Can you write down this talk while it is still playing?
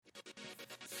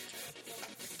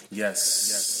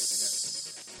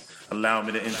Yes. Allow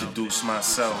me to introduce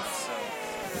myself.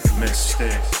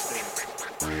 Mystic.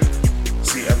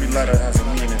 See, every letter has a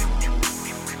meaning,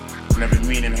 and every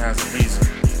meaning has a reason.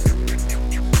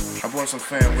 I brought some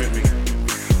fam with me.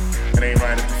 It ain't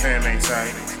right if the fam ain't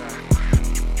tight.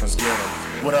 Let's get 'em.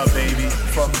 What up, baby?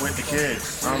 Fuck with the kid.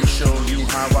 I'ma show you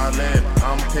how I live.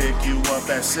 I'ma pick you up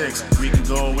at 6. We can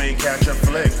go away, catch a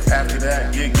flick. After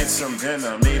that, get some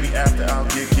dinner. Maybe after I'll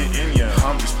get in ya.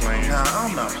 I'm just playing. Nah,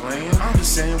 I'm not playing. I'm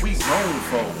just saying we grown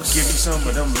folks. Give you some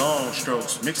of them long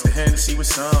strokes. Mix the Hennessy with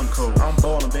some coke. I'm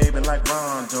ballin', baby, like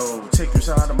Rondo. Take you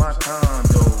inside of my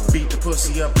condo. Beat the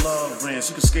pussy up, love rinse.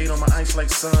 You can skate on my ice like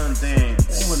Sundance.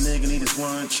 All a nigga need is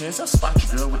one chance. I'll spot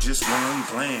you, girl, with just one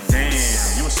glance.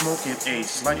 Damn, you a smoking ace.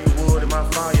 Like the wood in my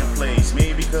fireplace.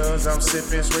 Maybe cause I'm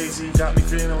sipping Swayze. Got me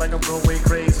feeling like I'm going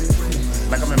crazy.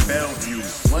 Like I'm in Bellevue.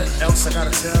 What else I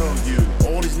gotta tell you?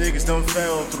 All these niggas done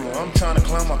fell through. I'm trying to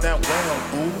climb up that well,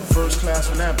 boo. First class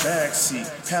from that backseat.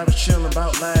 Paris chillin'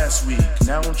 about last week.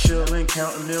 Now I'm chillin',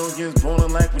 counting millions,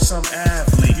 ballin' like we some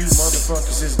athlete. You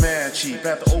motherfuckers is mad cheap.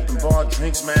 At the open bar,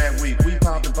 drinks mad weak. We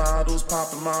poppin' bottles,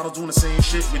 poppin' models, doing the same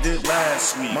shit we did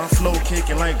last week. My flow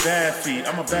kicking like bad feet.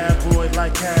 I'm a bad boy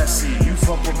like Cassie. You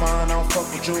fuck with mine, I'll fuck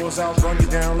with yours. I'll run you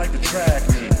down like the track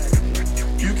meet.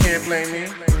 You can't play me,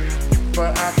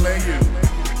 but I play you.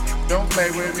 Don't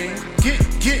play with me,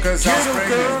 get, cause I'll spray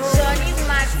you. Shorty's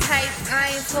my type,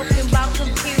 I ain't talking about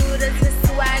computers. His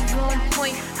swag on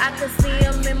point, I could see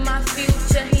him in my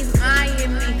future. He's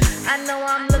eyeing me, I know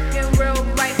I'm looking real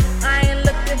right. I ain't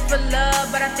looking for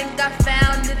love, but I think I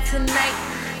found it tonight.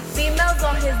 Females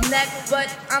on his neck, but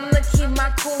I'ma keep my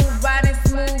cool, riding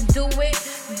smooth.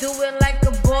 Do it like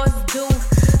a boss do.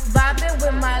 Vibing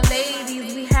with my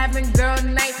ladies, we having girl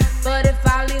night. But if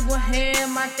I leave with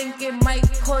him, I think it might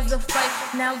cause a fight.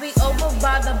 Now we over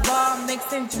by the bar,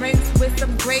 mixing drinks with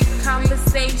some great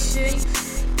conversation.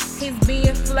 He's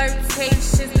being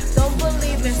flirtatious. Don't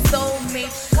believe in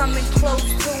soulmates, coming close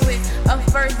to it. A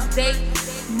first date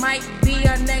might be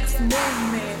our next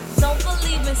movement. Don't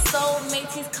believe in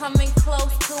soulmates, he's coming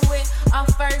close to it. Our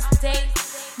first date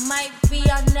might be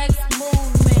our next movement.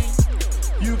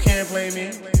 You can't play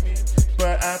me,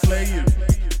 but I play you.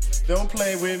 Don't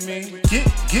play with me,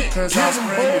 get, cause I'll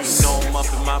spray you. You know I'm up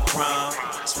in my prime,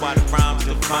 that's why the rhymes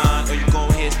divine. Or you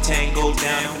gon' hear tango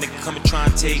down, if a nigga come and try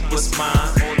and take what's mine.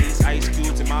 All these ice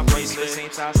cubes in my bracelet,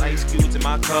 same size ice cubes in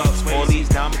my cups. All these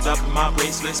diamonds up in my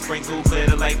bracelet, sprinkle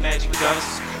glitter like magic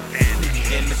dust.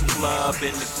 In the club,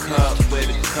 in the cup, with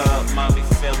a cup. Mommy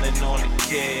feeling on the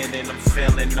kid, and I'm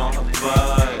feeling on her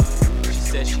butt. She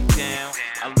said she down,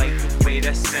 I like the way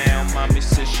that sound. Mommy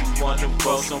said she wanna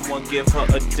roll, someone give her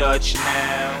a Dutch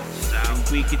now. And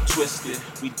we get twisted,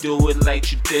 we do it like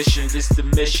tradition. This the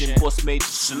mission, Boss Major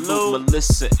salute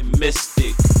Melissa and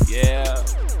Mystic. Yeah,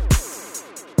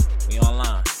 we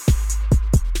online.